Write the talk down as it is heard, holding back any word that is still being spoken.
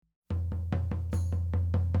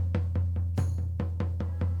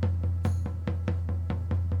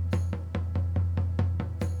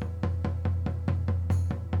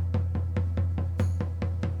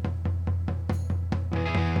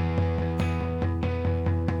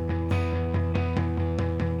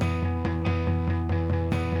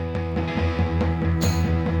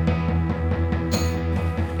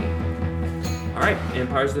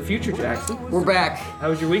Empires of the Future, Jackson. We're back. How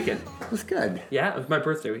was your weekend? It was good. Yeah, it was my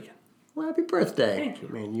birthday weekend. Well, happy birthday. Thank you.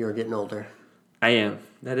 Man, you're getting older. I am.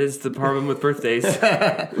 That is the problem with birthdays.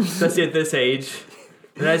 Especially at this age.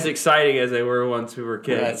 Not as exciting as they were once we were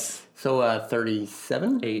kids. Right. So,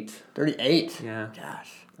 37? 8. 38? Yeah.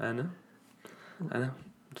 Gosh. I know.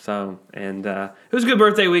 So, and it was a good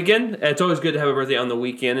birthday weekend. It's always good to have a birthday on the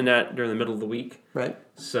weekend and not during the middle of the week. Right.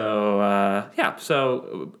 So,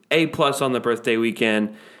 so A+ on the birthday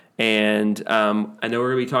weekend. And I know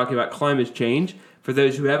we're going to be talking about climate change. For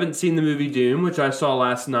those who haven't seen the movie Dune, which I saw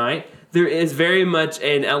last night, there is very much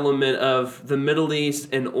an element of the Middle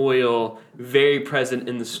East and oil very present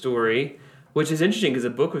in the story, which is interesting because the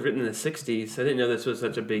book was written in the 60s. I didn't know this was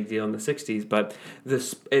such a big deal in the 60s, but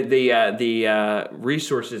the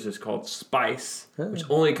resources is called spice, which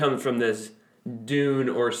only comes from this dune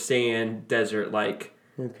or sand desert like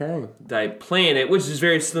planet, which is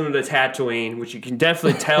very similar to Tatooine, which you can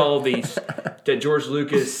definitely tell that George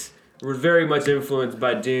Lucas was very much influenced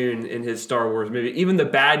by Dune in his Star Wars movie. Even the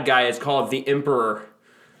bad guy is called the Emperor.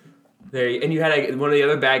 And you had one of the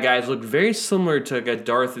other bad guys looked very similar to like a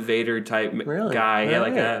Darth Vader type guy. Yeah,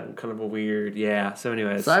 like a kind of a weird, So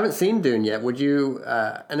anyways. So I haven't seen Dune yet. Would you,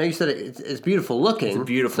 I know you said it's beautiful looking. It's a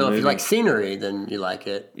beautiful movie. So if you like scenery, then you like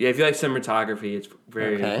it. Yeah, if you like cinematography, it's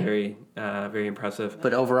very, very impressive.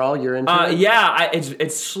 But overall, you're into it? Yeah,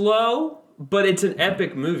 it's slow, but it's an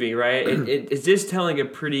epic movie, right? It's just telling a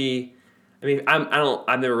pretty... I mean,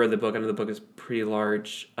 I've never read the book. I know the book is pretty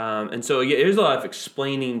large, and so there's a lot of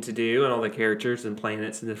explaining to do and all the characters and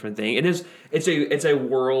planets and different things. It's a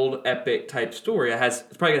world epic type story. It's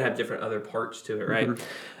probably gonna have different other parts to it, right? Mm-hmm.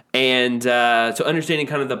 And so understanding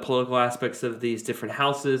kind of the political aspects of these different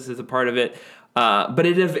houses is a part of it. But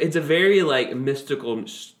it's a very like mystical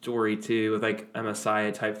story too, with like a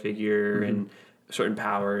messiah type figure and certain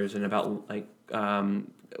powers and about like.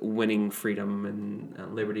 Winning freedom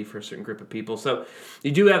and liberty for a certain group of people. So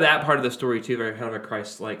you do have that part of the story too, very kind of a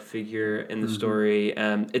Christ-like figure in the story.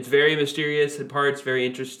 It's very mysterious in parts, very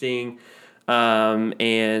interesting. If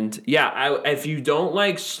you don't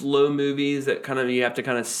like slow movies that kind of you have to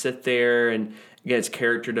kind of sit there and get its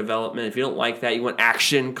character development, if you don't like that, you want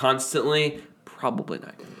action constantly, probably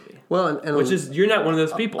not going to be. Well, you're not one of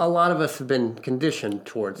those people. A lot of us have been conditioned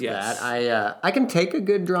towards that. I can take a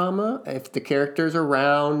good drama if the characters are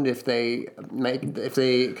round, if they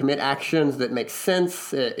commit actions that make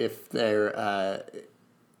sense, if they're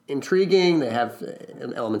intriguing, they have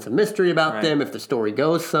elements of mystery about them, if the story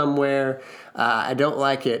goes somewhere. I don't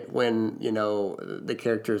like it when the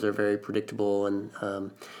characters are very predictable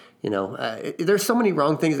and. There's so many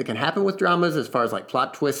wrong things that can happen with dramas as far as like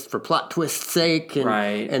plot twists for plot twist's sake.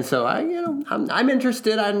 And so I'm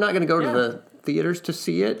interested. I'm not going to go to the theaters to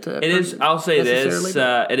see it. I'll say this.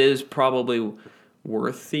 It is probably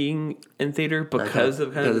worth seeing in theater because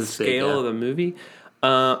of kind of the scale of the movie.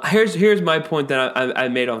 Here's my point that I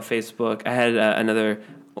made on Facebook. I had another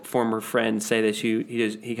former friend say that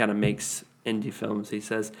he kind of makes indie films. He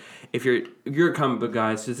says, if you're a comic book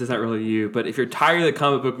guy, so this is not really you, but if you're tired of the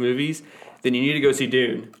comic book movies, then you need to go see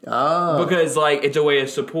Dune. Oh. Because like it's a way of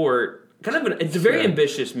support. It's a very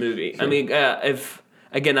ambitious movie. Sure. I mean,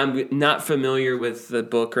 I'm not familiar with the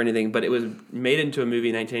book or anything, but it was made into a movie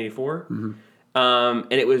in 1984,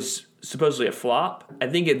 and it was supposedly a flop. I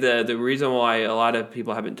think the reason why a lot of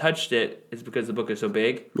people haven't touched it is because the book is so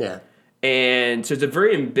big. Yeah, and so it's a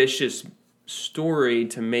very ambitious story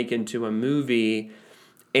to make into a movie,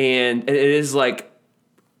 and it is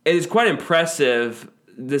quite impressive.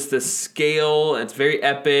 The scale, and it's very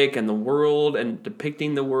epic, and the world and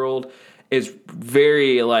depicting the world is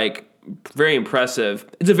very impressive.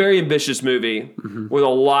 It's a very ambitious movie with a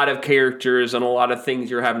lot of characters and a lot of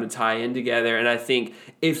things you're having to tie in together. And I think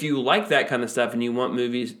if you like that kind of stuff and you want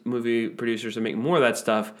movie producers to make more of that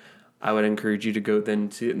stuff, I would encourage you to go then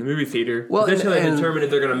see it in the movie theater. Well, that's how they determine if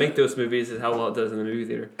they're going to make those movies is how well it does in the movie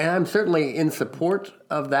theater. And I'm certainly in support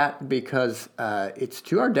of that because it's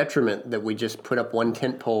to our detriment that we just put up one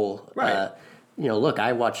tentpole. Right. Look,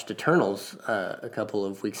 I watched Eternals a couple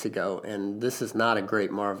of weeks ago, and this is not a great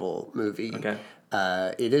Marvel movie. Okay.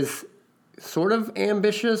 It is sort of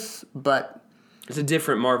ambitious, but... It's a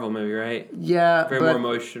different Marvel movie, right? Yeah, Very more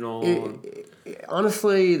emotional.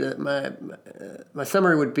 Honestly, my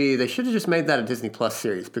summary would be they should have just made that a Disney Plus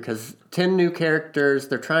series because 10 new characters,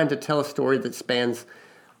 they're trying to tell a story that spans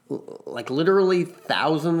like literally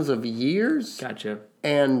thousands of years. Gotcha.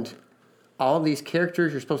 And all of these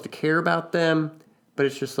characters, you're supposed to care about them, but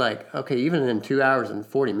it's just like, okay, even in 2 hours and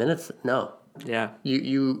 40 minutes, no. Yeah.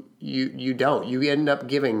 You don't. You end up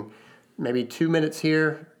giving maybe 2 minutes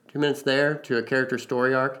here, 2 minutes there to a character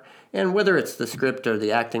story arc. And whether it's the script or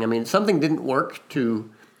the acting, I mean, something didn't work to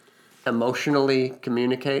emotionally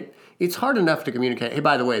communicate. It's hard enough to communicate, hey,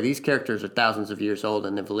 by the way, these characters are thousands of years old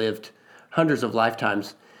and have lived hundreds of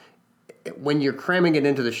lifetimes. When you're cramming it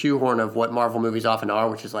into the shoehorn of what Marvel movies often are,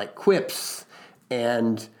 which is like quips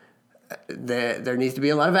and there needs to be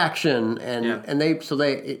a lot of action, and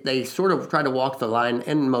they sort of try to walk the line,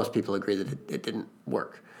 and most people agree that it didn't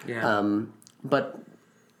work. Yeah. But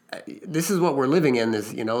this is what we're living in.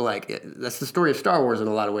 Is that's the story of Star Wars in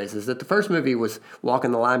a lot of ways. Is that the first movie was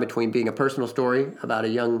walking the line between being a personal story about a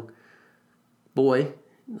young boy,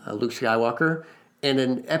 Luke Skywalker, and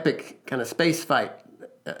an epic kind of space fight,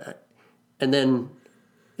 and then.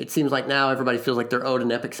 It seems like now everybody feels like they're owed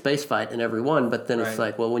an epic space fight in every one, but then it's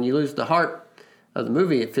like, well, when you lose the heart of the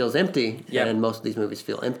movie, it feels empty, and most of these movies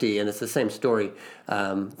feel empty, and it's the same story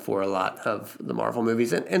for a lot of the Marvel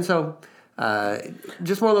movies. And so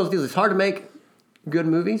just one of those deals. It's hard to make good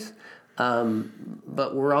movies,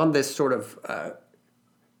 but we're on this sort of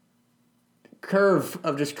curve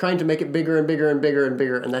of just trying to make it bigger and bigger and bigger and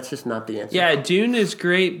bigger, and that's just not the answer. Yeah, Dune is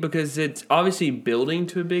great because it's obviously building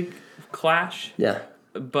to a big clash. Yeah.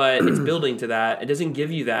 But it's building to that. It doesn't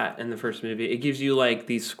give you that in the first movie. It gives you like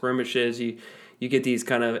these skirmishes. You get these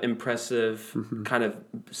kind of impressive, kind of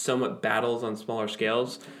somewhat battles on smaller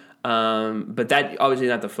scales. But that obviously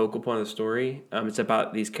not the focal point of the story. It's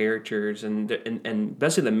about these characters and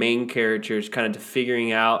especially the main characters kind of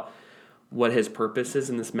figuring out what his purpose is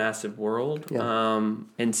in this massive world. Yeah.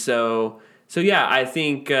 And so yeah, I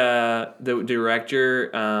think the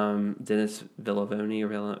director Denis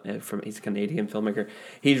Villeneuve, he's a Canadian filmmaker.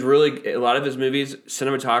 He's really, a lot of his movies,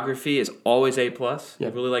 cinematography is always A+. He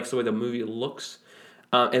really likes the way the movie looks,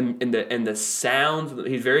 and the sounds.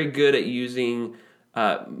 He's very good at using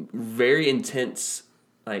very intense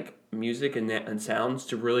like music and sounds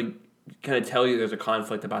to really kind of tell you there's a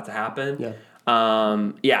conflict about to happen.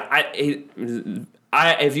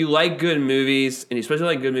 If you like good movies, and especially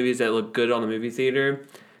like good movies that look good on the movie theater,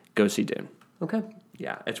 go see Dune. Okay.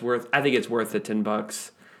 Yeah, I think it's worth the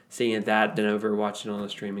 $10 seeing it that than over watching it on a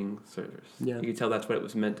streaming service. Yeah. You can tell that's what it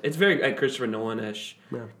was meant. It's very like Christopher Nolan-ish,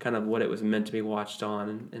 kind of what it was meant to be watched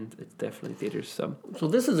on, and it's definitely theaters. So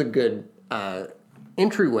this is a good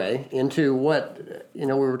entryway into what we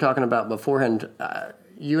were talking about beforehand.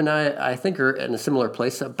 You and I think, are in a similar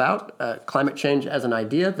place about climate change as an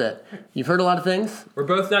idea that you've heard a lot of things. We're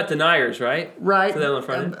both not deniers, right? Right. So that on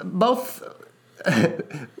Friday. Both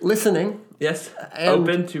listening. Yes.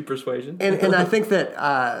 Open to persuasion. And I think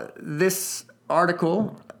that this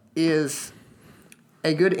article is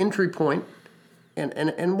a good entry point.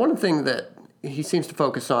 And one thing that he seems to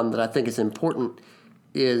focus on that I think is important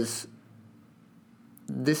is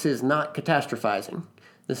this is not catastrophizing.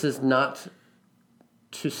 This is not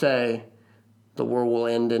to say the world will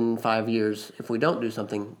end in 5 years if we don't do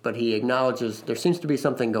something, but he acknowledges there seems to be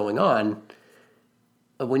something going on.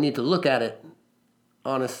 We need to look at it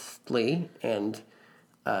honestly and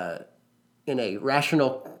in a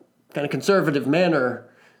rational, kind of conservative manner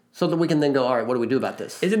so that we can then go, all right, what do we do about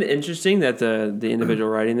this? Isn't it interesting that the individual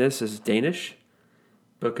writing this is Danish?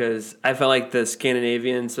 Because I felt like the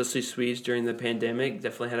Scandinavians, especially Swedes during the pandemic,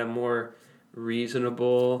 definitely had a more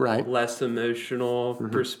reasonable, less emotional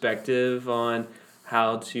perspective on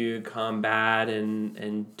how to combat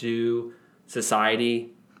and do society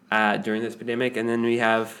during this pandemic. And then we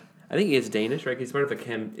have, I think he's Danish, right? He's part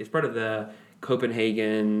of the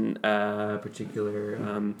Copenhagen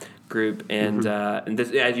particular group, and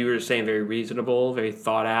this, as you were saying, very reasonable, very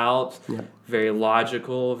thought out, very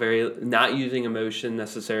logical, very not using emotion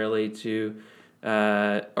necessarily to.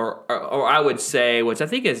 Or I would say, which I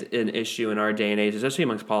think is an issue in our day and age, especially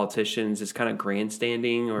amongst politicians, is kind of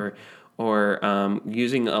grandstanding or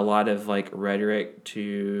using a lot of like rhetoric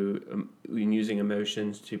to using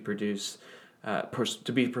emotions to produce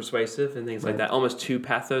to be persuasive and things like that, almost too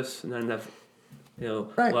pathos and not enough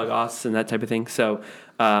logos and that type of thing. So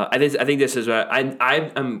I think this is what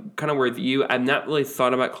I'm kind of with you. I've not really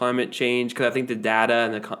thought about climate change because I think the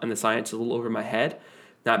data and the science is a little over my head.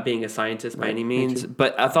 Not being a scientist by any means,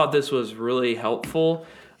 but I thought this was really helpful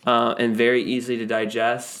and very easy to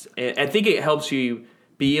digest. And I think it helps you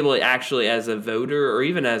be able to actually, as a voter or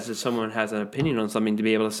even as someone has an opinion on something, to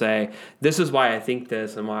be able to say, this is why I think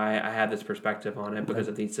this and why I have this perspective on it because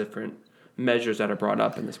of these different measures that are brought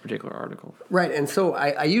up in this particular article. Right, and so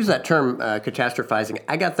I use that term catastrophizing.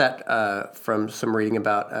 I got that from some reading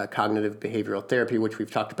about cognitive behavioral therapy, which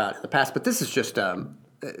we've talked about in the past, but this is just...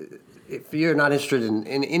 if you're not interested in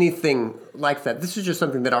anything like that, this is just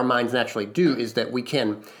something that our minds naturally do, is that we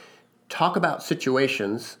can talk about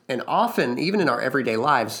situations, and often, even in our everyday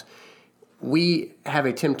lives, we have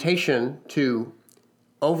a temptation to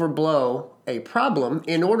overblow a problem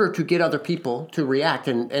in order to get other people to react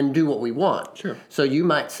and do what we want. Sure. So you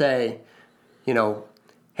might say,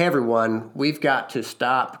 hey everyone, we've got to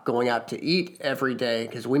stop going out to eat every day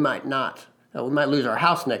because we might lose our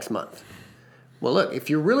house next month. Well, look, if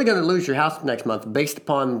you're really going to lose your house next month based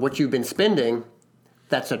upon what you've been spending,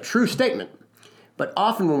 that's a true statement. But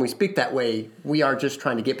often when we speak that way, we are just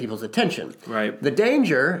trying to get people's attention. Right. The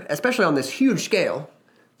danger, especially on this huge scale,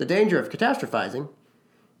 the danger of catastrophizing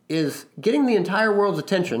is getting the entire world's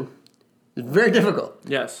attention is very difficult.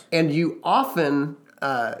 Yes. And you often,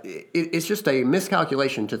 it's just a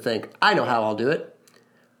miscalculation to think, I know how I'll do it.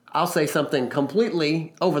 I'll say something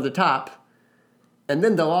completely over the top, and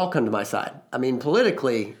then they'll all come to my side. I mean,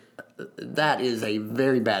 politically, that is a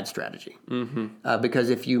very bad strategy. Because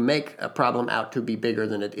if you make a problem out to be bigger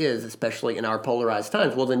than it is, especially in our polarized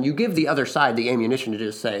times, well, then you give the other side the ammunition to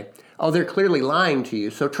just say, oh, they're clearly lying to you,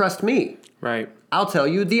 so trust me. Right. I'll tell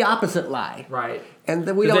you the opposite lie. Right. And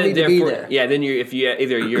then we don't need to be there. Yeah, then if you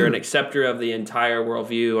either you're an acceptor of the entire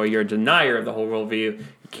worldview or you're a denier of the whole worldview, you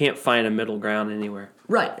can't find a middle ground anywhere.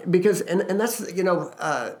 Right. Because and that's in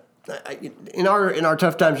our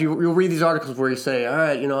tough times, you'll read these articles where you say, all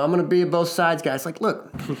right, I'm going to be a both sides guy. It's like,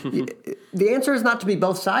 look, the answer is not to be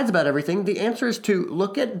both sides about everything. The answer is to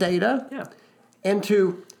look at data and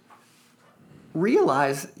to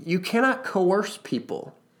realize you cannot coerce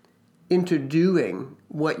people into doing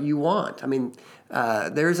what you want. I mean,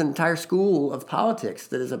 there's an entire school of politics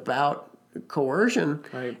that is about coercion.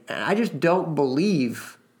 Right. And I just don't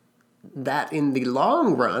believe that in the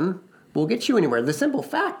long run will get you anywhere. The simple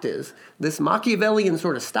fact is, this Machiavellian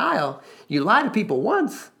sort of style, you lie to people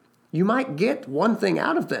once, you might get one thing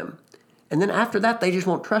out of them. And then after that, they just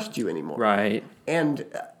won't trust you anymore. Right. And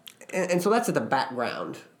so that's at the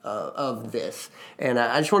background of this. And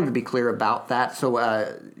I just wanted to be clear about that. So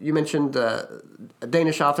you mentioned a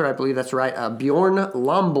Danish author, I believe that's right, Bjorn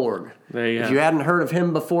Lomborg. There you go. If you hadn't heard of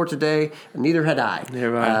him before today, neither had I.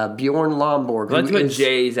 Bjorn Lomborg. Let's put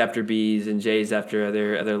J's after B's and J's after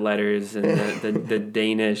other letters and the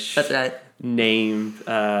Danish that's right. name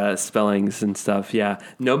spellings and stuff. Yeah.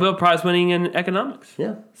 Nobel Prize winning in economics.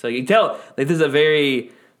 Yeah. So you can tell this is a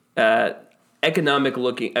very economic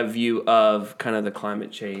looking a view of kind of the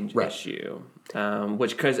climate change issue,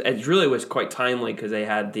 which because it really was quite timely because they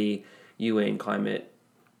had the UN climate.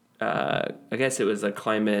 I guess it was a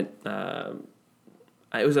climate.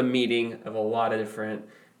 It was a meeting of a lot of different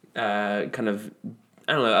kind of.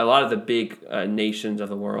 I don't know. A lot of the big nations of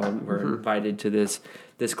the world were invited to this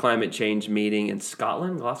climate change meeting in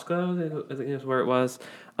Scotland, Glasgow. I think that's where it was.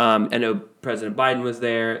 I know President Biden was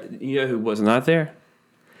there. You know who was not there?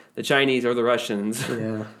 The Chinese or the Russians,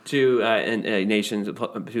 two nations,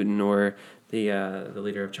 Putin or the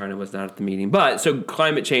leader of China was not at the meeting. But so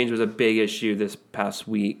climate change was a big issue this past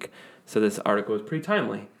week. So this article was pretty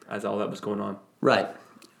timely as all that was going on. Right.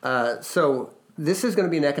 So this is going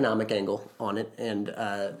to be an economic angle on it. And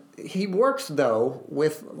he works, though,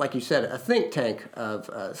 with, like you said, a think tank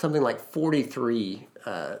of something like 43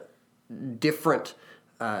 different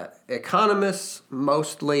economists,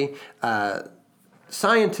 mostly.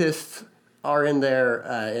 Scientists are in there,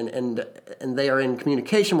 and they are in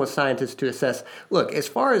communication with scientists to assess. Look, as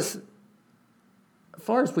far as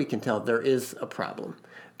we can tell, there is a problem.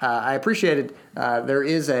 I appreciated there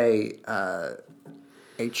is a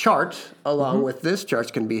chart along with this. Charts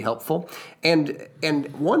can be helpful, and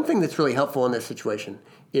one thing that's really helpful in this situation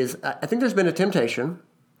is I think there's been a temptation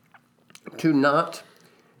to not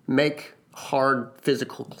make hard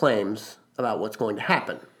physical claims about what's going to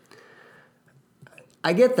happen.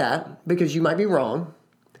 I get that because you might be wrong,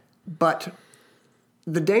 but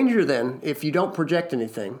the danger then, if you don't project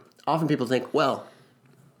anything, often people think, well,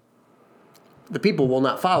 the people will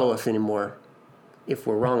not follow us anymore if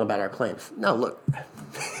we're wrong about our claims. No, look,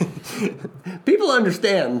 people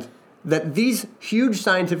understand that these huge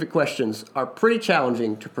scientific questions are pretty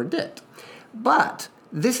challenging to predict, but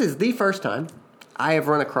this is the first time I have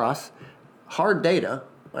run across hard data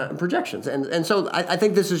projections. And so I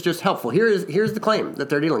think this is just helpful. Here's the claim that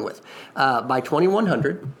they're dealing with. By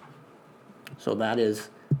 2100, so that is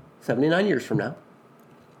 79 years from now,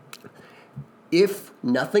 if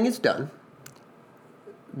nothing is done,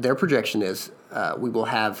 their projection is we will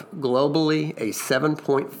have globally a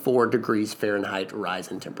 7.4 degrees Fahrenheit rise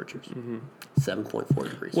in temperatures. 7.4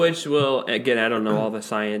 degrees. Which will, again, I don't know all the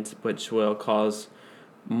science, which will cause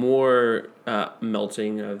more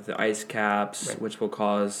melting of the ice caps, which will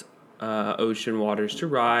cause ocean waters to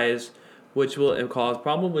rise, which will cause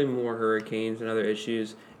probably more hurricanes and other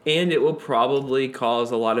issues. And it will probably cause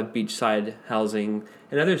a lot of beachside housing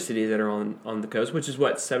in other cities that are on the coast, which is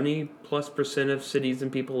what 70+% of cities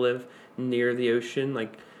and people live near the ocean.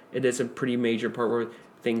 Like, it is a pretty major part where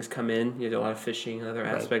things come in. You know, a lot of fishing and other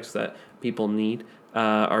aspects that people need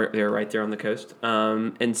they're right there on the coast.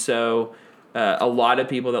 And so a lot of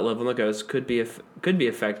people that live on the coast could be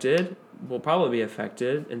affected. Will probably be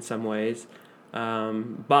affected in some ways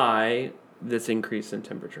by this increase in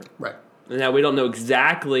temperature. Right. Now, we don't know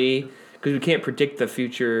exactly, because we can't predict the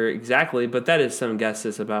future exactly, but that is some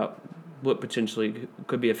guesses about what potentially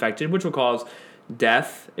could be affected, which will cause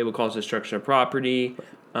death. It will cause destruction of property,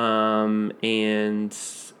 and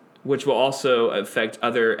which will also affect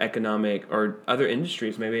other economic or other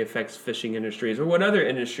industries. Maybe it affects fishing industries or what other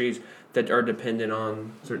industries that are dependent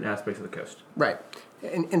on certain aspects of the coast. Right.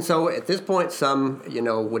 And so at this point, some,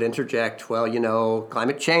 would interject, well,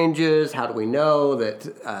 climate changes. How do we know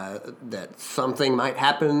that something might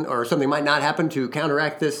happen or something might not happen to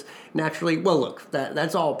counteract this naturally? Well, look,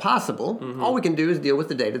 that's all possible. Mm-hmm. All we can do is deal with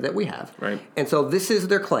the data that we have. Right. And so this is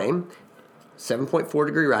their claim, 7.4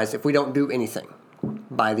 degree rise if we don't do anything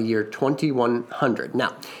by the year 2100.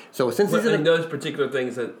 Now, so since those particular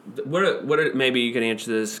things what are maybe you can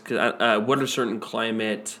answer this, 'cause, what are certain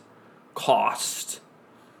climate costs?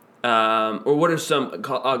 Or what are some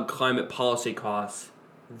climate policy costs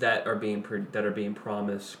that are being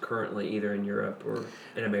promised currently, either in Europe or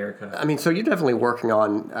in America? I mean, so you're definitely working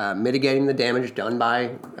on mitigating the damage done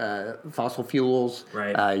by fossil fuels.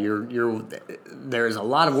 Right. There is a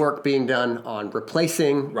lot of work being done on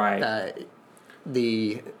replacing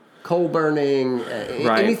the coal burning,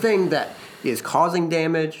 anything that is causing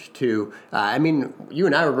damage to, you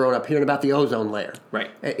and I were growing up hearing about the ozone layer. Right.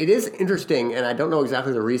 It is interesting, and I don't know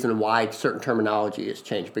exactly the reason why certain terminology has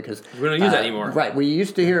changed, because we don't use that anymore. Right. We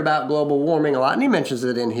used to hear about global warming a lot, and he mentions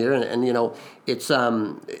it in here, and it's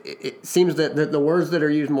it seems that the words that are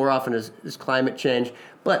used more often is climate change.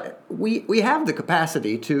 But we have the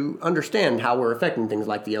capacity to understand how we're affecting things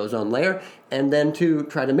like the ozone layer, and then to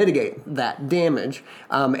try to mitigate that damage.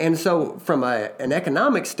 And so from an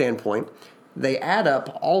economic standpoint, they add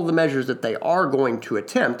up all the measures that they are going to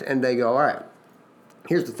attempt, and they go, all right,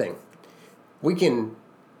 here's the thing. We can,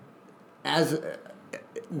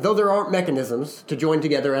 though there aren't mechanisms to join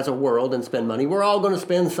together as a world and spend money, we're all going to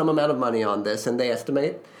spend some amount of money on this, and they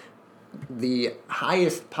estimate the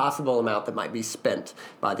highest possible amount that might be spent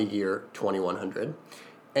by the year 2100.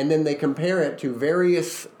 And then they compare it to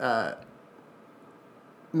various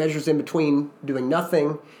measures in between, doing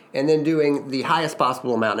nothing and then doing the highest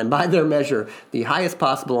possible amount. And by their measure, the highest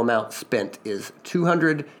possible amount spent is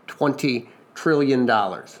 $220 trillion.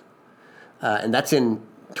 And that's in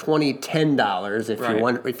 2010 dollars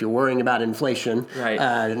if you're worrying about inflation.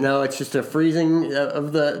 Right. No, it's just a freezing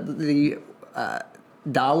of the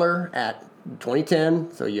dollar at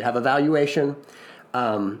 2010, so you have a valuation,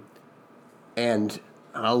 and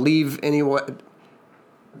I'll leave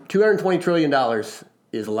 $220 trillion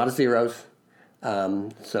is a lot of zeros.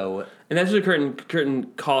 And that's the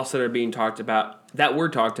current costs that are being talked about, that were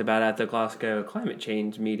talked about at the Glasgow climate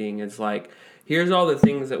change meeting. It's like, here's all the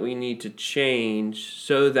things that we need to change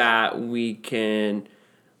so that we can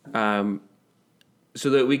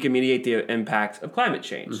mediate the impacts of climate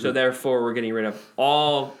change. Mm-hmm. So therefore, we're getting rid of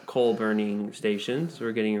all coal burning stations.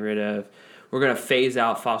 We're going to phase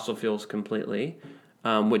out fossil fuels completely,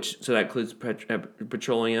 so that includes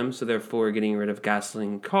petroleum. So therefore, we're getting rid of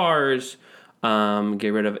gasoline cars,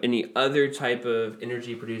 get rid of any other type of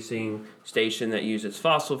energy producing station that uses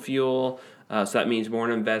fossil fuel. So that means more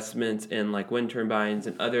investments in like wind turbines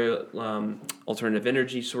and other alternative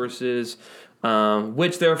energy sources.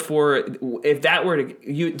 Which therefore, if that were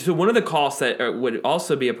so one of the costs that would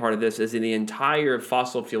also be a part of this is the entire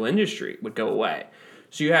fossil fuel industry would go away.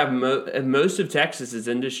 So you have most of Texas's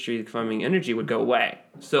industry, farming energy, would go away.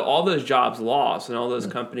 So all those jobs lost and all those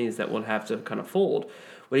companies that would have to kind of fold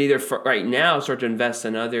would either right now start to invest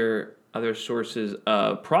in other sources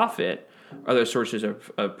of profit, other sources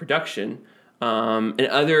of production. And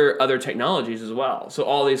other technologies as well. So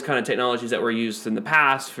all these kind of technologies that were used in the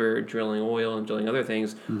past for drilling oil and drilling other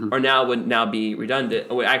things would now be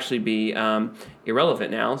redundant. Would actually be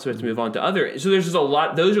irrelevant now. So we have to move on to other. So there's just a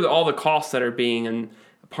lot. Those are all the costs that are being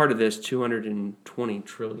part of this $220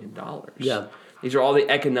 trillion. Yeah, these are all the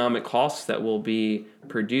economic costs that will be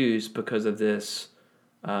produced because of this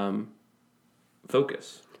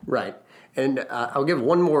focus. Right, and I'll give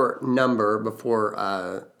one more number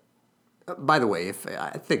before. By the way,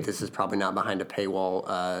 I think this is probably not behind a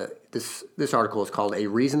paywall. This article is called "A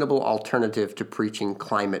Reasonable Alternative to Preaching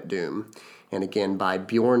Climate Doom," and again by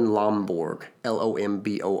Bjorn Lomborg,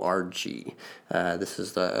 Lomborg. This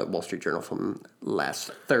is the Wall Street Journal from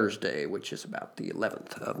last Thursday, which is about the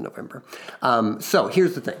 11th of November. So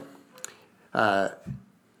here's the thing.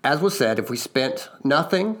 As was said, if we spent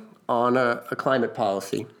nothing on a climate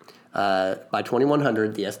policy, by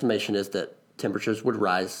 2100, the estimation is that temperatures would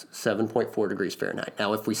rise 7.4 degrees Fahrenheit.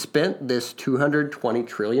 Now, if we spent this $220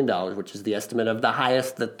 trillion, which is the estimate of the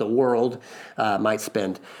highest that the world might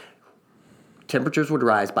spend, temperatures would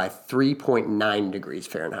rise by 3.9 degrees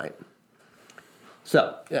Fahrenheit.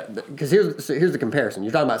 So, because here's the comparison.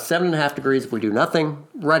 You're talking about 7.5 degrees if we do nothing,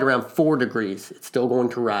 right around 4 degrees. It's still going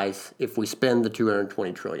to rise if we spend the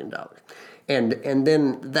 $220 trillion. And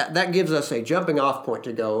then that gives us a jumping off point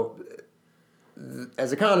to go.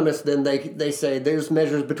 As economists, then they say there's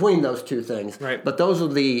measures between those two things. Right. But those are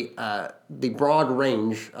the broad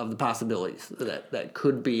range of the possibilities that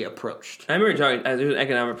could be approached. I remember talking. There was an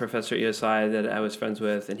economic professor at USI that I was friends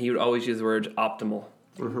with, and he would always use the word optimal.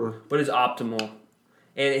 Mm-hmm. What is optimal?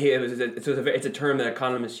 And it's a term that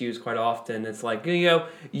economists use quite often. It's like,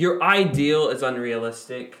 your ideal is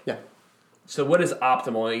unrealistic. Yeah. So what is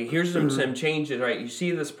optimal? Here's some changes, right? You see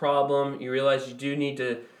this problem, you realize you do need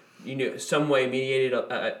to, some way mediate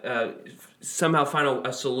it, somehow find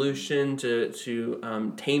a solution to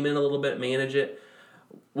tame it a little bit, manage it.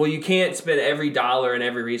 Well, you can't spend every dollar and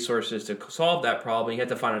every resources to solve that problem. You have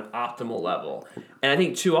to find an optimal level. And I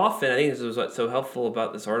think too often, this is what's so helpful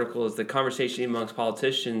about this article, is the conversation amongst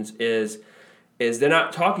politicians is they're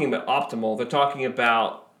not talking about optimal. They're talking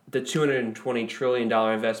about the $220 trillion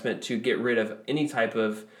investment to get rid of any type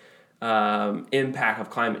of impact of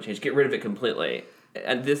climate change, get rid of it completely.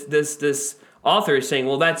 And this author is saying,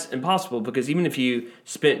 well, that's impossible, because even if you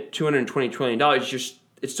spent $220 trillion,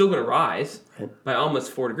 it's still going to rise by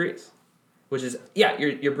almost 4 degrees, which is,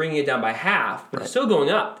 you're bringing it down by half, but it's still going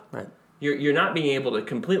up. Right. You're not being able to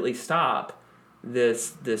completely stop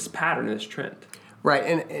this pattern, this trend. Right,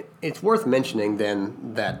 and it's worth mentioning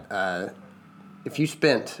then that if you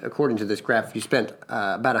spent, according to this graph, if you spent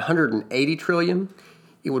about $180 trillion,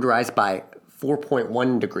 it would rise by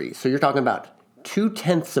 4.1 degrees. So you're talking about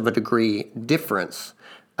 0.2 of a degree difference.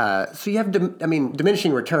 So you have,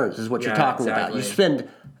 diminishing returns is what you're talking about. You spend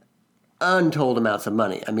untold amounts of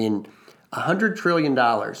money. $100 trillion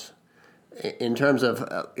in terms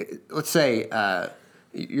of, let's say,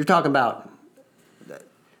 you're talking about,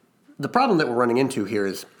 the problem that we're running into here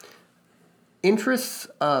is interests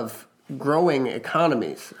of growing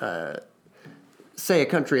economies, say a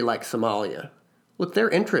country like Somalia. Look, their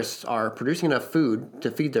interests are producing enough food to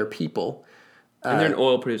feed their people. And they're an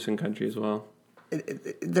oil-producing country as well.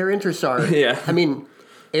 Their interests are,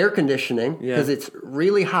 air conditioning, because it's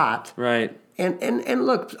really hot. Right. And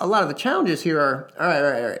look, a lot of the challenges here are, all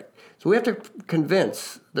right. So we have to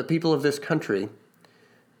convince the people of this country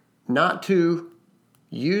not to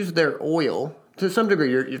use their oil. To some degree,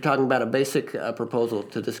 you're talking about a basic proposal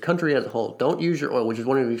to this country as a whole. Don't use your oil, which is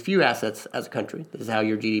one of the few assets as a country. This is how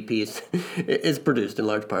your GDP is produced in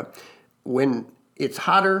large part. When it's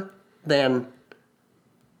hotter than,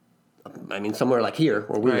 somewhere like here,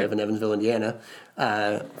 where we live in Evansville, Indiana,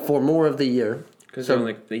 for more of the year. Because they're on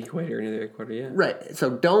the equator, near the equator, yeah. Right. So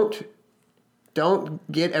don't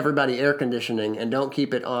get everybody air conditioning and don't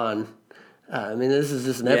keep it on. This is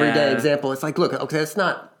just an everyday example. It's like, look, okay, that's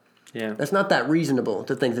not that reasonable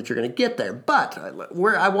to think that you're going to get there. But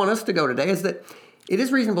where I want us to go today is that it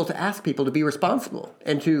is reasonable to ask people to be responsible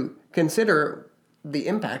and to consider the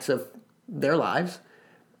impacts of their lives.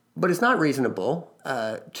 But it's not reasonable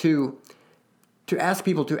to ask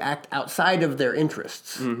people to act outside of their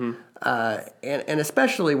interests. Mm-hmm. And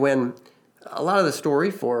especially when a lot of the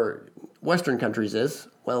story for Western countries is,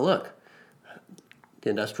 well, look, the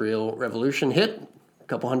Industrial Revolution hit a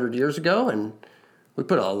couple hundred years ago, and we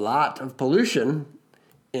put a lot of pollution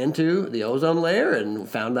into the ozone layer and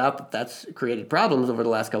found out that that's created problems over the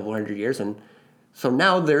last couple hundred years. And so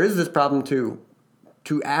now there is this problem to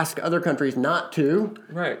ask other countries not to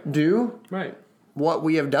do what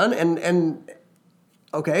we have done. And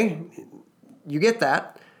okay, you get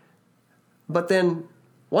that. But then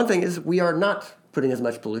one thing is we are not putting as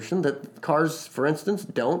much pollution. That cars, for instance,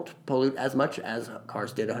 don't pollute as much as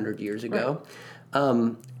cars did 100 years ago.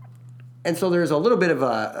 Right. And so there's a little bit of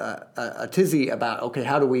a tizzy about, okay,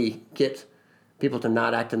 how do we get people to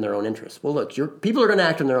not act in their own interests? Well, look, people are going to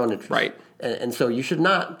act in their own interests. Right. And so you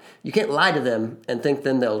can't lie to them and think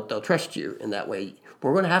then they'll trust you in that way.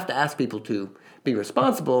 We're going to have to ask people to be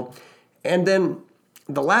responsible. And then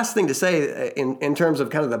the last thing to say in terms of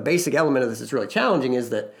kind of the basic element of this that's really challenging is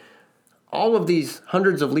that all of these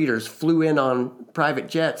hundreds of leaders flew in on private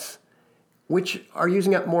jets which are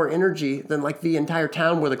using up more energy than like the entire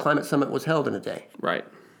town where the climate summit was held in a day. Right.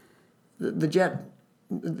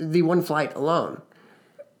 The one flight alone.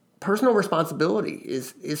 Personal responsibility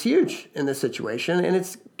is huge in this situation, and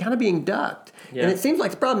it's kind of being ducked. Yeah. And it seems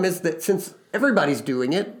like the problem is that since everybody's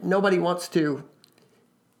doing it, nobody wants to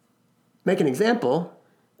make an example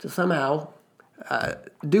to somehow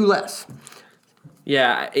do less.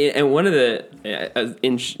 Yeah, and one of the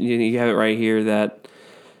you have it right here that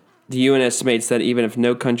the UN estimates that even if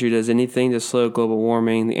no country does anything to slow global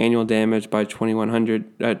warming, the annual damage by 21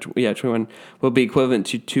 will be equivalent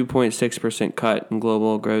to 2.6% cut in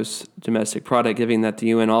global gross domestic product, given that the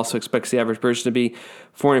UN also expects the average person to be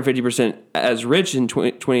 450% as rich in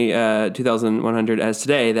 2100 as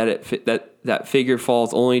today. That figure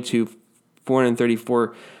falls only to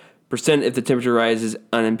 434% if the temperature rises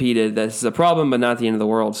unimpeded. This is a problem, but not the end of the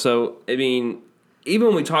world. So, I mean, even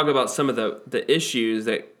when we talk about some of the issues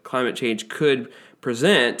that climate change could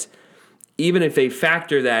present, even if they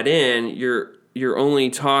factor that in, you're only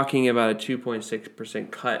talking about a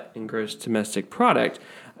 2.6% cut in gross domestic product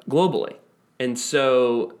globally. And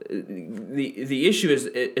so the issue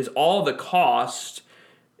is all the cost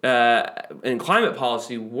in climate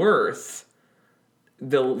policy worth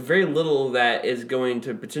the very little that is going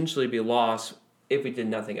to potentially be lost if we did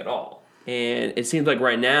nothing at all. And it seems like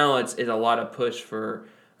right now it's a lot of push for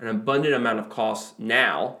an abundant amount of costs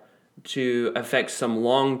now to affect some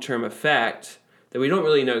long-term effect that we don't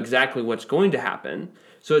really know exactly what's going to happen.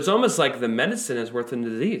 So it's almost like the medicine is worth the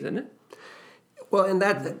disease, isn't it? Well, and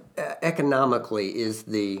that economically is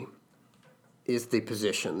the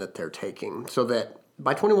position that they're taking. So that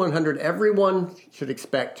by 2100, everyone should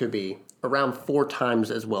expect to be around 4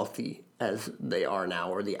 times as wealthy as they are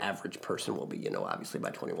now, or the average person will be, obviously by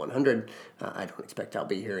 2100. I don't expect I'll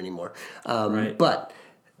be here anymore. Right. But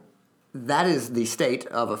that is the state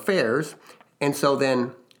of affairs. And so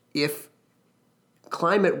then if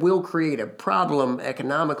climate will create a problem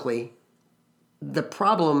economically, the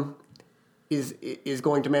problem is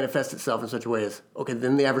going to manifest itself in such a way as, okay,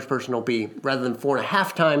 then the average person will be, rather than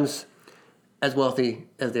 4.5 times as wealthy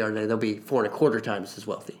as they are today, they'll be 4.25 times as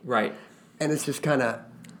wealthy. Right. And it's just kind of,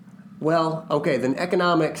 well, okay, then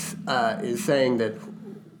economics is saying that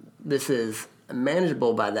this is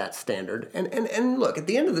manageable by that standard. And look, at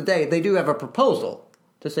the end of the day, they do have a proposal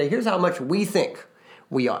to say, here's how much we think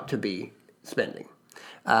we ought to be spending.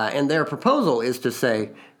 And their proposal is to say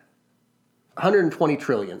 120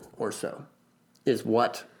 trillion or so is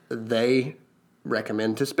what they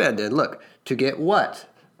recommend to spend. And look, to get what?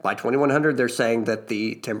 By 2100, they're saying that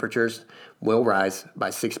the temperatures will rise by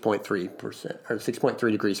 6.3%, or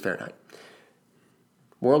 6.3 degrees Fahrenheit.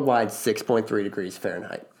 Worldwide, 6.3 degrees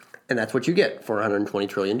Fahrenheit. And that's what you get for $120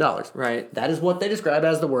 trillion. Right. That is what they describe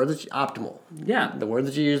as the word that's optimal. Yeah. The word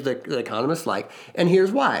that you use, the economists like. And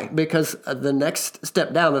here's why. Because the next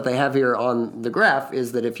step down that they have here on the graph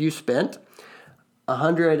is that if you spent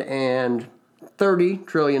 $130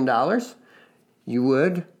 trillion, you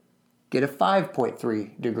would get a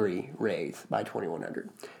 5.3 degree raise by 2100.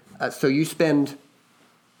 So you spend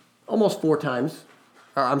almost 4 times,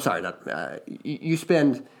 or I'm sorry, you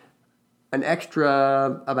spend an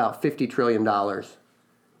extra about $50 trillion. No,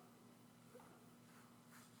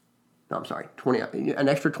 I'm sorry, an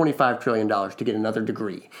extra $25 trillion to get another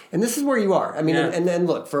degree. And this is where you are. I mean, and then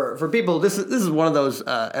look, for people, this is one of those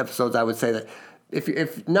episodes I would say that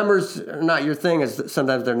if numbers are not your thing, as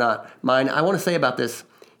sometimes they're not mine, I want to say about this,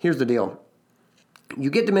 here's the deal. You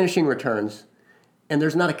get diminishing returns, and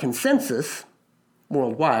there's not a consensus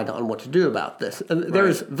worldwide on what to do about this. And there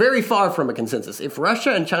is very far from a consensus. If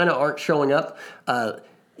Russia and China aren't showing up,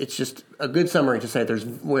 it's just a good summary to say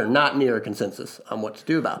we're not near a consensus on what to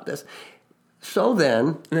do about this. So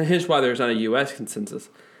then... And here's why there's not a U.S. consensus.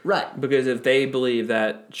 Right. Because if they believe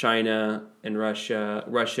that China and Russia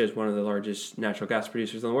is one of the largest natural gas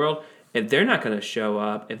producers in the world, if they're not going to show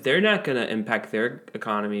up, if they're not going to impact their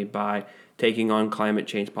economy by taking on climate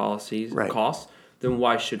change policies and costs, then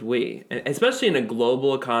why should we? And especially in a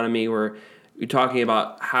global economy where you're talking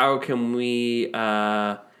about how can we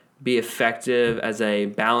be effective as a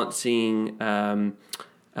balancing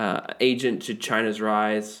agent to China's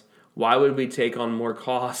rise. Why would we take on more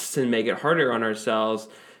costs and make it harder on ourselves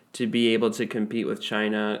to be able to compete with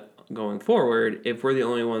China going forward if we're the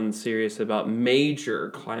only ones serious about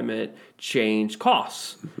major climate change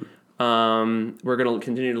costs? We're going to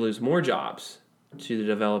continue to lose more jobs to the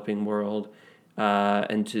developing world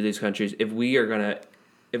and to these countries if we are going to,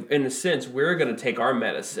 in a sense, we're going to take our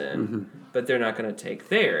medicine, but they're not going to take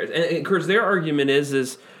theirs. And of course, their argument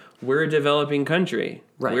is we're a developing country.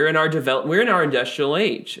 Right. We're in our industrial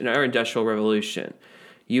age, in our industrial revolution.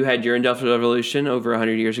 You had your industrial revolution over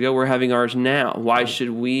 100 years ago. We're having ours now. Why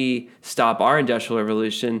should we stop our industrial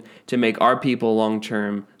revolution to make our people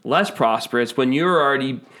long-term less prosperous when you're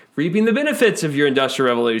already reaping the benefits of your industrial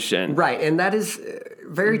revolution? Right, and that is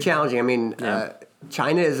very challenging. I mean,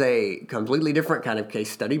 China is a completely different kind of case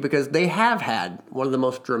study because they have had one of the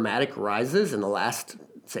most dramatic rises in the last,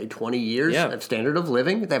 say, 20 years of standard of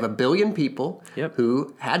living. They have 1 billion people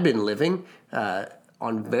who had been living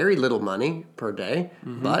on very little money per day.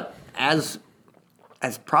 But as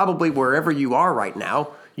probably wherever you are right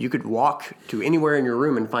now, you could walk to anywhere in your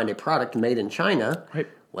room and find a product made in China. Right.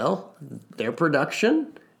 Well, their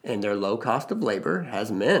production and their low cost of labor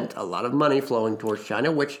has meant a lot of money flowing towards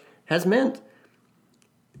China, which has meant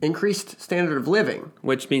increased standard of living.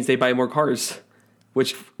 Which means they buy more cars,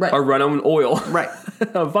 which are run on oil. Right.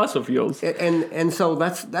 Fossil fuels. And so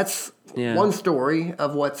that's one story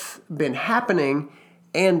of what's been happening.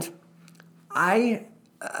 And I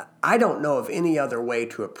don't know of any other way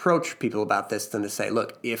to approach people about this than to say,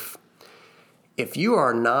 look, if you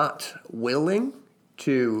are not willing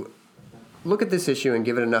to look at this issue and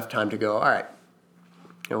give it enough time to go, all right,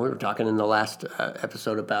 we were talking in the last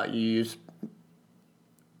episode about you use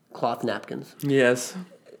cloth napkins. Yes.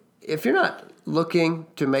 If you're not looking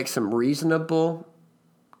to make some reasonable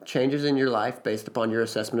changes in your life based upon your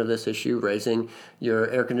assessment of this issue, raising your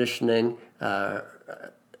air conditioning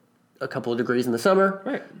a couple of degrees in the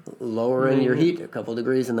summer, lowering your heat a couple of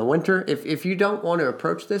degrees in the winter, if you don't want to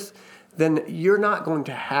approach this, then you're not going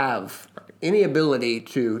to have any ability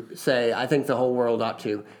to say, I think the whole world ought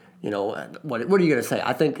to, what are you going to say?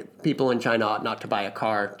 I think people in China ought not to buy a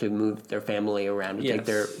car to move their family around to take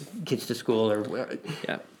their kids to school.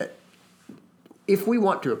 If we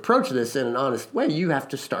want to approach this in an honest way, you have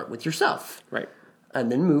to start with yourself. Right.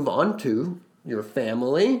 And then move on to your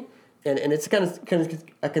family. And it's kind of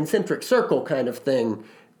a concentric circle kind of thing.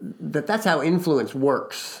 That's how influence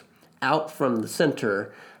works out from the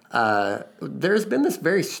center. There's been this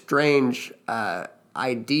very strange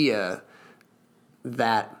idea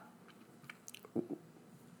that,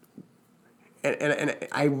 and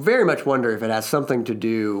I very much wonder if it has something to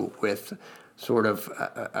do with sort of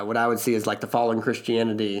what I would see as like the fallen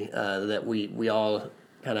Christianity that we all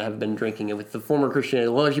kind of have been drinking with the former Christianity.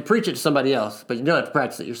 Well, if you preach it to somebody else, but you don't have to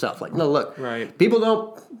practice it yourself. Like, no, look, people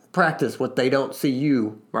don't practice what they don't see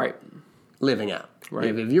you living out.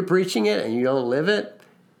 Right. If you're preaching it and you don't live it,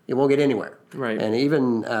 you won't get anywhere. Right. And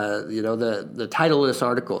even, the title of this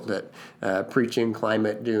article, that Preaching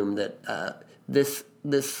Climate Doom, that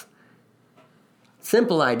this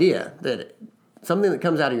simple idea that something that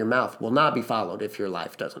comes out of your mouth will not be followed if your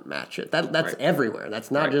life doesn't match it. That's everywhere. That's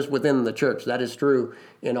not just within the church. That is true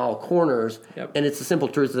in all corners. Yep. And it's a simple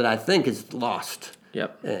truth that I think is lost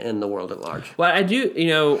in the world at large. Well, I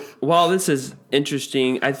do, while this is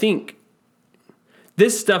interesting, I think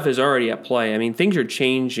this stuff is already at play. I mean, things are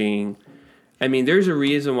changing. I mean, there's a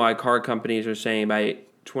reason why car companies are saying by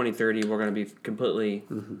 2030 we're going to be completely,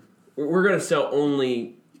 we're going to sell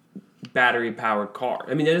only battery-powered car.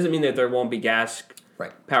 I mean, that doesn't mean that there won't be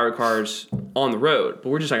gas-powered cars on the road, but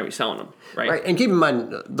we're just not going to be selling them, right? Right, and keep in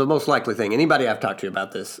mind, the most likely thing, anybody I've talked to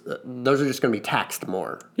about this, those are just going to be taxed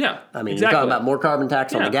more. Yeah, I mean, you're talking about more carbon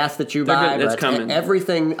tax on the gas that you buy, that's coming.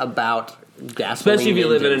 Everything about gasoline especially if you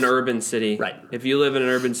live in an urban city. Right. If you live in an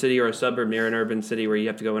urban city or a suburb near an urban city where you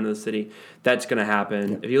have to go into the city, that's going to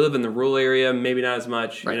happen. If you live in the rural area, maybe not as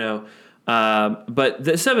much, but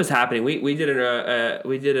this stuff is happening. We did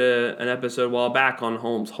an episode a while back on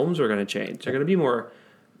homes. Homes are going to change. They're going to be more.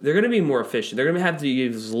 They're going to be more efficient. They're going to have to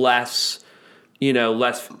use less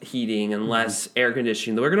heating and less air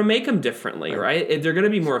conditioning. We're going to make them differently, right? They're going to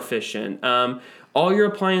be more efficient. All your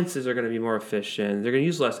appliances are going to be more efficient. They're going to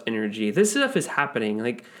use less energy. This stuff is happening.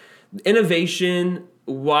 Like innovation,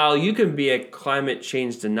 while you can be a climate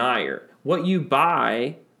change denier, what you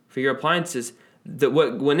buy for your appliances,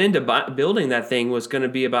 what went into building that thing was going to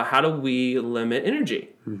be about how do we limit energy.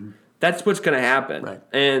 That's what's going to happen. Right.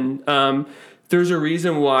 And there's a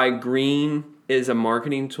reason why green is a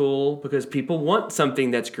marketing tool, because people want something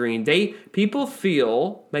that's green. People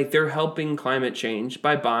feel like they're helping climate change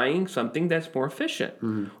by buying something that's more efficient.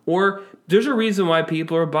 Or there's a reason why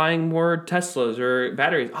people are buying more Teslas or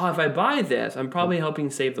batteries. Oh, if I buy this, I'm probably helping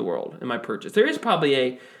save the world in my purchase. There is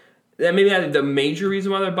probably maybe not the major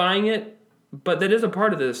reason why they're buying it, but that is a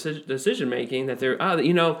part of the decision making, that they're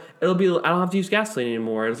it'll be, I don't have to use gasoline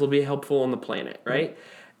anymore. It'll be helpful on the planet, right?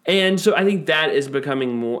 And so I think that is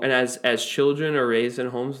becoming more, and as children are raised in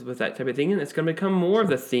homes with that type of thinking, it's going to become more of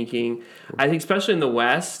the thinking. I think especially in the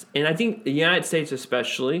West, and I think the United States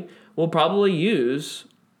especially, will probably use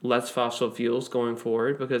less fossil fuels going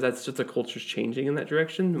forward because that's just the culture's changing in that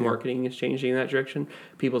direction. The marketing is changing in that direction.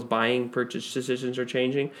 People's purchase decisions are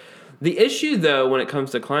changing. The issue, though, when it comes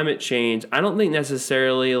to climate change, I don't think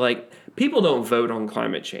necessarily people don't vote on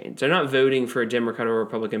climate change. They're not voting for a Democrat or a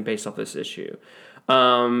Republican based off this issue.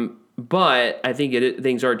 But I think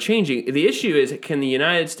things are changing. The issue is, can the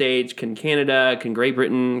United States, can Canada, can Great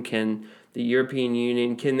Britain, can the European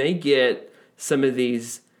Union, can they get some of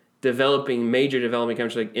these major developing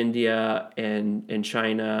countries like India and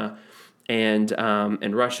China and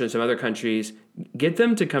Russia and some other countries, get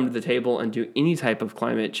them to come to the table and do any type of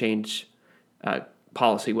climate change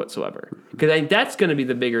policy whatsoever? Because I think that's going to be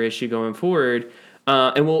the bigger issue going forward.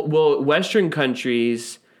 And will Western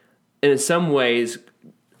countries, in some ways,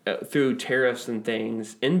 through tariffs and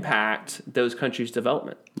things, impact those countries'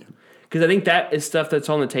 development? Because I think that is stuff that's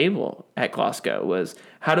on the table at Glasgow, was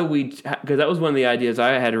how do we, because that was one of the ideas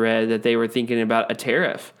I had read, that they were thinking about a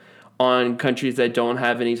tariff on countries that don't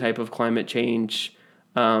have any type of climate change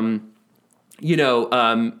vision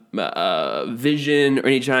or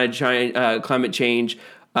any climate change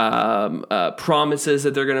promises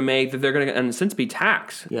that they're going to make, that they're going to, in a sense, be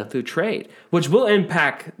taxed through trade, which will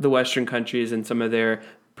impact the Western countries and some of their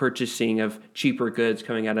purchasing of cheaper goods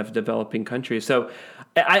coming out of developing countries. So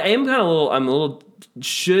I am kind of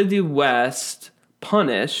should the West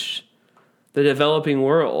punish the developing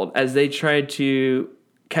world as they try to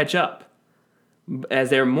catch up, as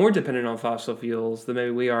they're more dependent on fossil fuels than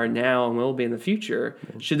maybe we are now and will be in the future?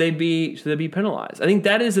 Should they be penalized? I think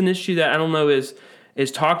that is an issue that I don't know is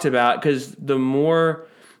talked about, because the more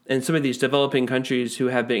in some of these developing countries who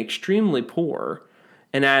have been extremely poor,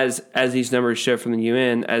 and as these numbers show from the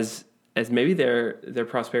UN, as maybe their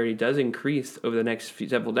prosperity does increase over the next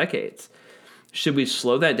several decades, should we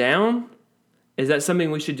slow that down? Is that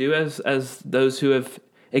something we should do as those who have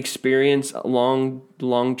experienced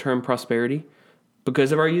long-term prosperity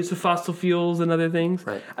because of our use of fossil fuels and other things?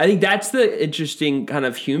 Right. I think that's the interesting kind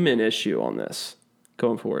of human issue on this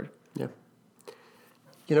going forward. Yeah.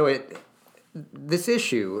 This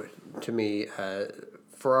issue, to me,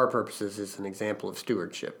 for our purposes, is an example of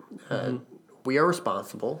stewardship. We are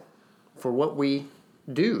responsible for what we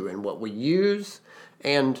do and what we use,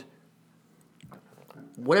 and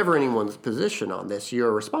whatever anyone's position on this,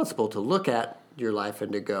 you're responsible to look at your life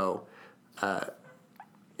and to go,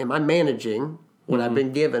 am I managing what I've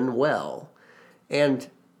been given well? And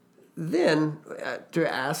then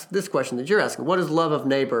to ask this question that you're asking, what does love of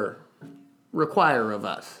neighbor require of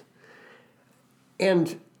us?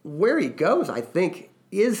 And where he goes, I think,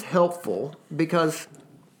 is helpful, because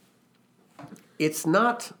it's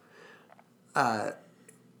not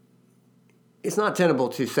tenable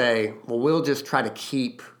to say, well, we'll just try to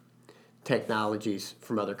keep technologies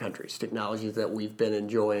from other countries, technologies that we've been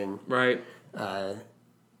enjoying. Right.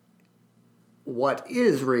 What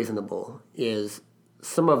is reasonable is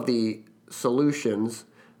some of the solutions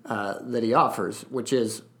that he offers, which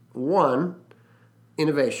is, one,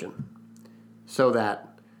 innovation, so that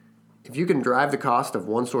if you can drive the cost of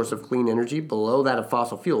one source of clean energy below that of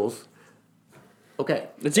fossil fuels, okay.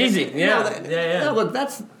 It's easy. Yeah. Look,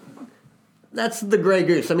 that's the gray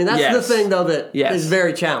goose. I mean, that's the thing, though, that is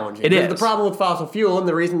very challenging. It is. The problem with fossil fuel, and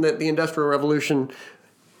the reason that the Industrial Revolution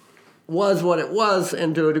was what it was,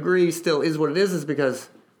 and to a degree still is what it is because,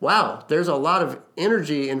 wow, there's a lot of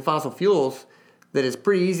energy in fossil fuels that is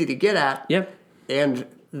pretty easy to get at. Yep. And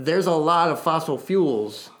there's a lot of fossil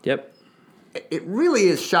fuels. Yep. It really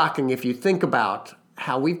is shocking if you think about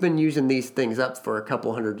how we've been using these things up for a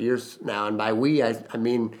couple hundred years now. And by we, I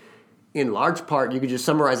mean, in large part, you could just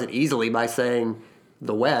summarize it easily by saying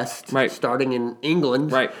the West, starting in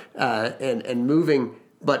England, and moving.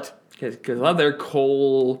 But because a lot of their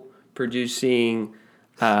coal producing,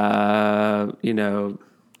 in the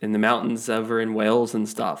mountains over in Wales and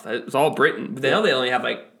stuff, it's all Britain. But now they only have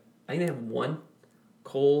I think they have one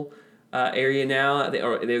coal area now.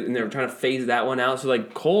 They're trying to phase that one out. So no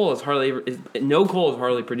coal is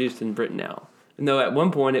hardly produced in Britain now. And though at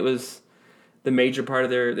one point it was the major part of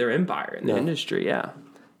their empire and their industry,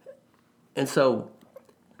 And so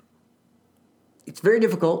it's very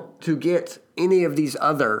difficult to get any of these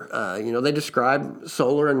other, they describe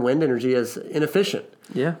solar and wind energy as inefficient.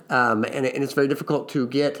 Yeah. And it's very difficult to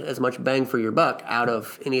get as much bang for your buck out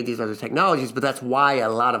of any of these other technologies, but that's why a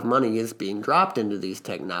lot of money is being dropped into these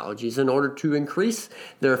technologies in order to increase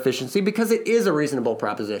their efficiency, because it is a reasonable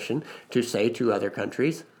proposition to say to other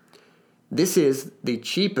countries, this is the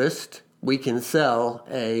cheapest we can sell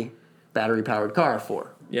a battery-powered car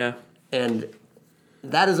for. Yeah. And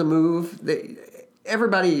that is a move that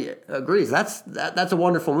everybody agrees. That's a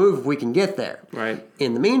wonderful move if we can get there. Right.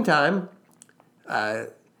 In the meantime,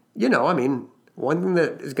 one thing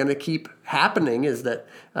that is going to keep happening is that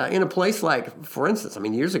in a place like, for instance,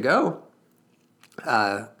 years ago,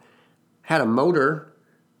 had a motor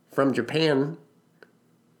from Japan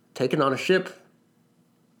taken on a ship,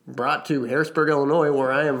 brought to Harrisburg, Illinois,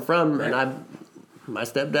 where I am from, right. And my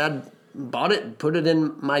stepdad bought it, put it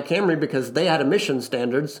in my Camry because they had emission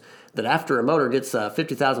standards that after a motor gets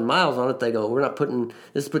 50,000 miles on it, they go,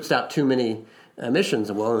 this puts out too many emissions.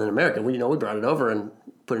 And well, in America, we brought it over and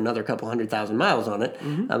put another couple 100,000 miles on it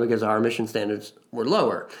because our emission standards were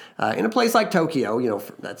lower. In a place like Tokyo,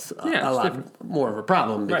 that's a lot more of a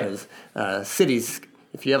problem because cities,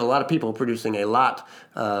 if you have a lot of people producing a lot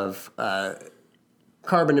of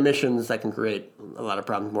carbon emissions, that can create a lot of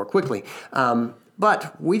problems more quickly.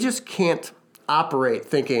 But we just can't operate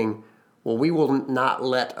thinking, well, we will not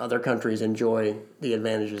let other countries enjoy the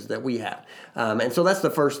advantages that we have. And so that's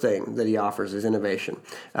the first thing that he offers is innovation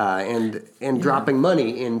and dropping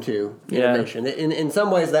money into innovation. In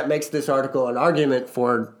some ways, that makes this article an argument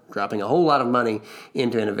for dropping a whole lot of money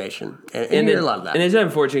into innovation. And you hear a lot of that. And it's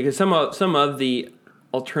unfortunate because some of the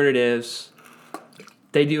alternatives,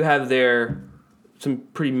 they do have some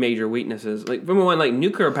pretty major weaknesses. Like, number one, like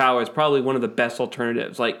nuclear power is probably one of the best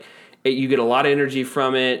alternatives. Like, you get a lot of energy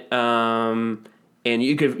from it, and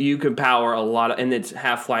you could power a lot of, and its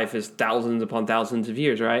half-life is thousands upon thousands of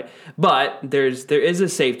years, right? But there is a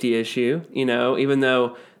safety issue, even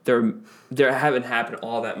though there haven't happened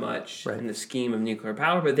all that much in the scheme of nuclear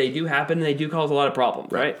power, but they do happen and they do cause a lot of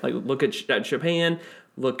problems, right? Like look at Japan.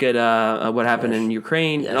 Look at what happened in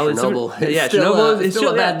Ukraine and all this. Chernobyl. Chernobyl is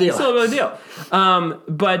still a bad deal. Still a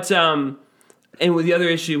bad deal. And with the other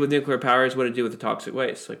issue with nuclear power is what to do with the toxic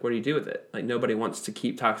waste. Like, what do you do with it? Like, nobody wants to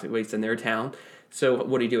keep toxic waste in their town. So,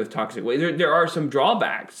 what do you do with toxic waste? There are some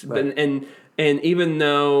drawbacks, right. and even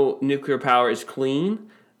though nuclear power is clean,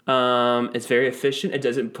 it's very efficient. It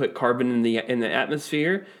doesn't put carbon in the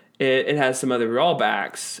atmosphere. It has some other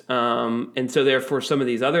drawbacks, and so therefore some of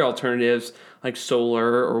these other alternatives like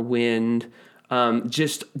solar or wind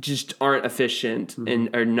just aren't efficient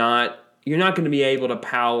and are not. You're not going to be able to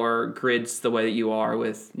power grids the way that you are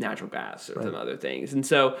with natural gas or some other things, and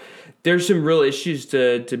so there's some real issues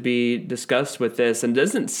to be discussed with this, and it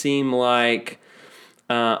doesn't seem like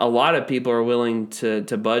a lot of people are willing to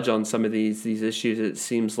budge on some of these issues. It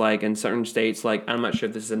seems like in certain states, like I'm not sure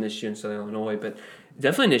if this is an issue in Southern Illinois, but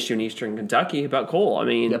definitely an issue in Eastern Kentucky about coal. I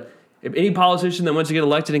mean, if any politician that wants to get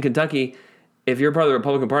elected in Kentucky, if you're part of the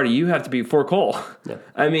Republican Party, you have to be for coal. Yep.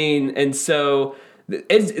 I mean, and so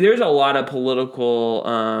there's a lot of political,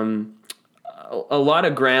 a lot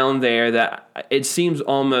of ground there that it seems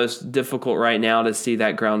almost difficult right now to see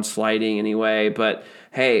that ground sliding anyway. But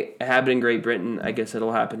hey, it happened in Great Britain. I guess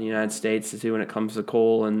it'll happen in the United States too when it comes to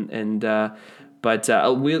coal But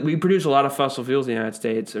we produce a lot of fossil fuels in the United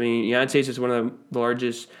States. I mean, the United States is one of the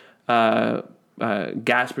largest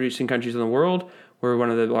gas-producing countries in the world. We're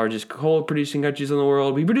one of the largest coal-producing countries in the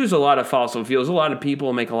world. We produce a lot of fossil fuels. A lot of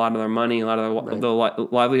people make a lot of their money, a lot of the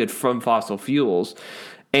livelihood from fossil fuels.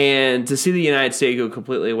 And to see the United States go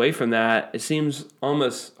completely away from that, it seems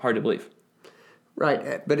almost hard to believe.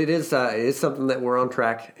 Right, but it is something that we're on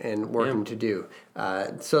track and working to do.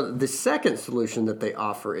 So the second solution that they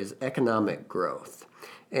offer is economic growth.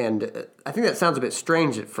 And I think that sounds a bit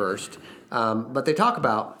strange at first, but they talk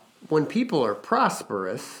about when people are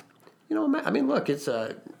prosperous, look, it's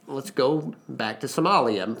let's go back to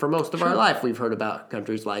Somalia. For most of our life, we've heard about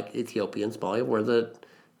countries like Ethiopia and Somalia where the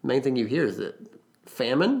main thing you hear is that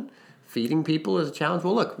famine, feeding people is a challenge.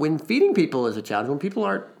 Well, look, when feeding people is a challenge, when people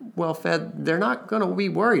aren't well fed, they're not going to be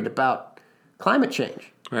worried about climate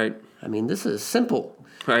change. Right. I mean, this is simple.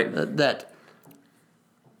 Right. That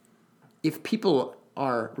if people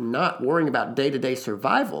are not worrying about day-to-day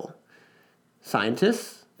survival,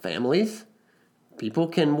 scientists, families, people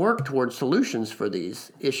can work towards solutions for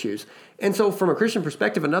these issues. And so from a Christian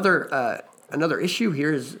perspective, another issue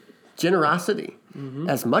here is generosity. Mm-hmm.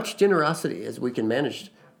 As much generosity as we can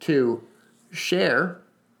manage to share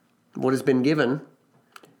what has been given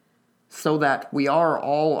so that we are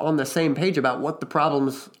all on the same page about what the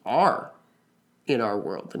problems are in our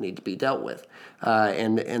world that need to be dealt with.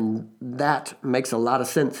 And that makes a lot of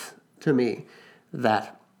sense to me,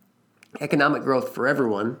 that economic growth for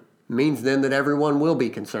everyone means then that everyone will be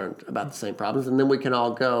concerned about the same problems, and then we can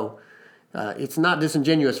all go. It's not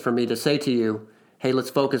disingenuous for me to say to you, hey, let's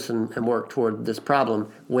focus and work toward this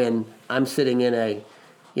problem when I'm sitting in a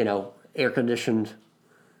air-conditioned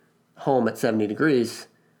home at 70 degrees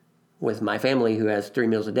with my family who has 3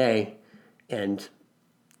 meals a day, and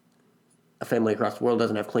a family across the world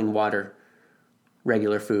doesn't have clean water,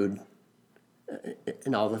 regular food,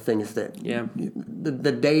 and all the things that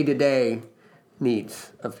the day-to-day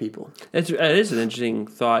needs of people. It is an interesting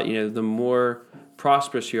thought. The more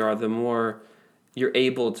prosperous you are, the more you're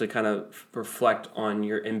able to kind of reflect on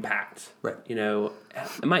your impact. Right.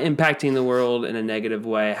 Am I impacting the world in a negative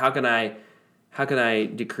way? How can I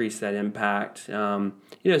decrease that impact?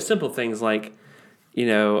 Simple things like,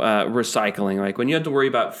 recycling. Like when you have to worry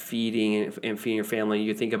about feeding and feeding your family,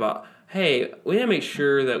 you think about, hey, we need to make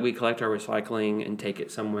sure that we collect our recycling and take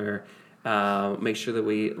it somewhere. Make sure that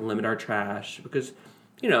we limit our trash because,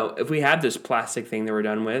 if we have this plastic thing that we're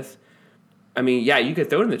done with, you could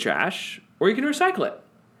throw it in the trash or you can recycle it.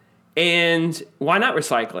 And why not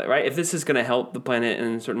recycle it, right? If this is going to help the planet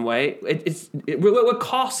in a certain way, what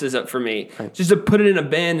cost is it for me? Right. Just to put it in a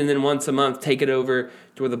bin and then once a month take it over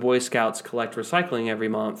to where the Boy Scouts collect recycling every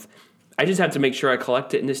month. I just have to make sure I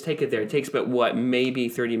collect it and just take it there. It takes about maybe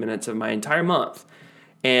 30 minutes of my entire month.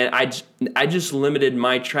 And I just limited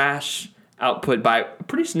my trash output by a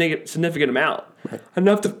pretty significant amount. Right.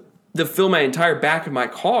 Enough to fill my entire back of my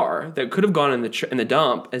car that could have gone in the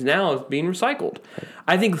dump is now being recycled. Right.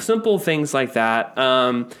 I think simple things like that.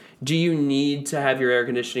 Do you need to have your air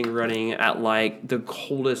conditioning running at like the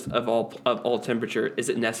coldest of all temperature? Is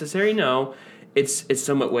it necessary? No. It's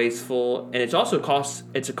somewhat wasteful, and it's also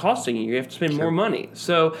costing you. You have to spend more money.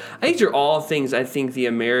 So I think these are all things I think the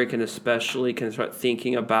American especially can start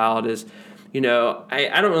thinking about is,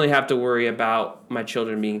 I don't really have to worry about my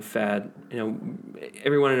children being fed.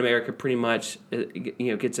 Everyone in America pretty much,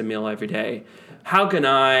 gets a meal every day. How can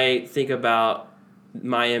I think about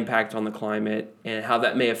my impact on the climate and how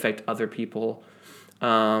that may affect other people?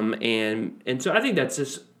 And so I think that's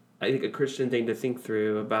just, a Christian thing to think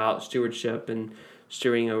through about stewardship and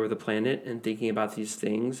stewarding over the planet and thinking about these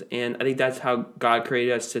things. And I think that's how God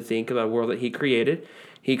created us to think about a world that He created.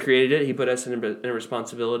 He created it. He put us in a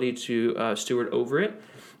responsibility to steward over it.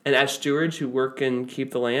 And as stewards who work and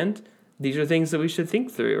keep the land, these are things that we should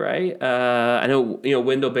think through, right? I know,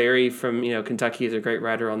 Wendell Berry from, Kentucky is a great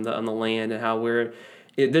writer on the land and how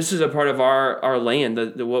this is a part of our land,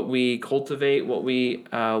 what we cultivate, what we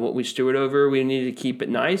steward over. We need to keep it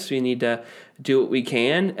nice. We need to do what we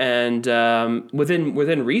can, and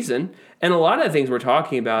within reason. And a lot of the things we're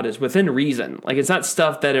talking about is within reason. Like it's not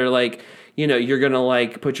stuff that are like you're gonna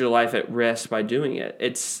like put your life at risk by doing it.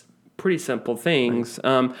 It's pretty simple things.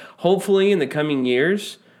 Right. Hopefully, in the coming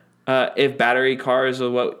years, if battery cars are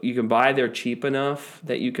what you can buy, they're cheap enough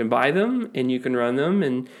that you can buy them and you can run them,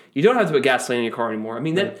 and you don't have to put gasoline in your car anymore.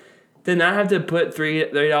 Then I have to put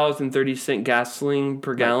 $3.30 gasoline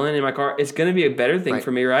per gallon in my car. It's going to be a better thing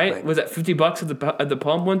for me, right? Was that $50 at the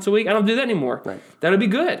pump once a week? I don't do that anymore. Right. That'll be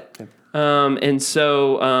good. Yeah. And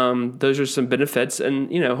so those are some benefits,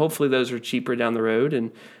 and hopefully those are cheaper down the road.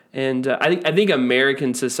 And I think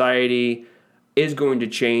American society is going to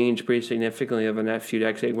change pretty significantly over the next few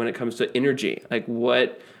decades when it comes to energy. Like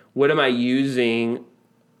what am I using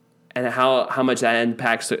and how much that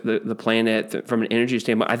impacts the planet from an energy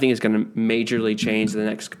standpoint, I think is going to majorly change in the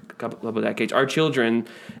next couple of decades. Our children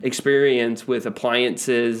experience with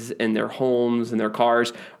appliances in their homes and their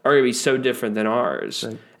cars are going to be so different than ours.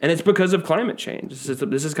 Right. And it's because of climate change.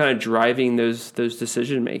 This is kind of driving those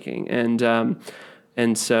decision making.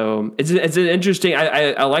 And so it's an interesting.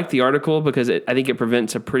 I like the article because I think it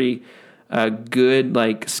prevents a pretty good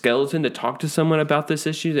skeleton to talk to someone about this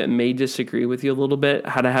issue that may disagree with you a little bit.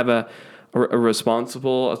 How to have a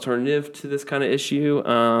responsible alternative to this kind of issue.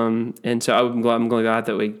 And so I'm glad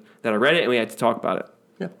that I read it and we had to talk about it.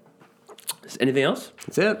 Yeah. Anything else?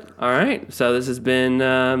 That's it. All right. So this has been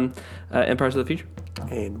Empires of the Future,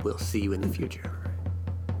 and we'll see you in the future.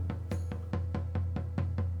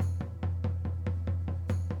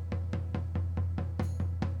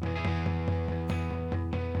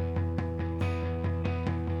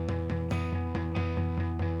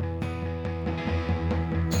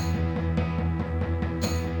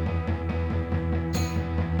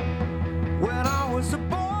 When I was a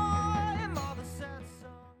boy